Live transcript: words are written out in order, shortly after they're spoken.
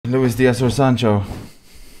Luis Diaz or Sancho?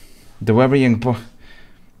 The worrying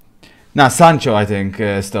Nah, Sancho, I think,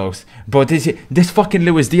 Stokes. But this fucking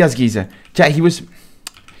Luis Diaz geezer. Chat, he was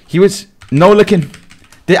no-looking.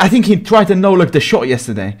 I think he tried to no-look the shot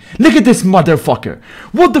yesterday. Look at this motherfucker.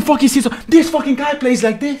 What the fuck is he? This fucking guy plays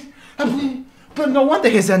like this. But no wonder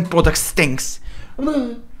his end product stinks.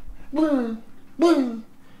 The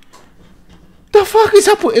fuck is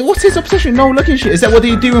up? What's his obsession? No-looking shit. Is that what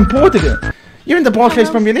you do in Portugal? You're in the Barclays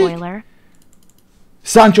Premier League.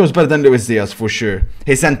 Sancho's better than Luis Diaz for sure.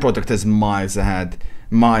 His end product is miles ahead.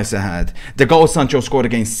 Miles ahead. The goal Sancho scored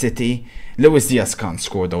against City, Luis Diaz can't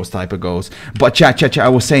score those type of goals. But chat, I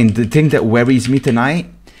was saying, the thing that worries me tonight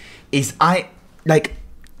is I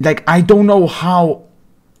don't know how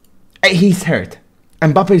he's hurt.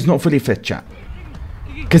 Mbappe's not fully fit, chat.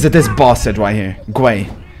 Because of this bastard right here, Guay.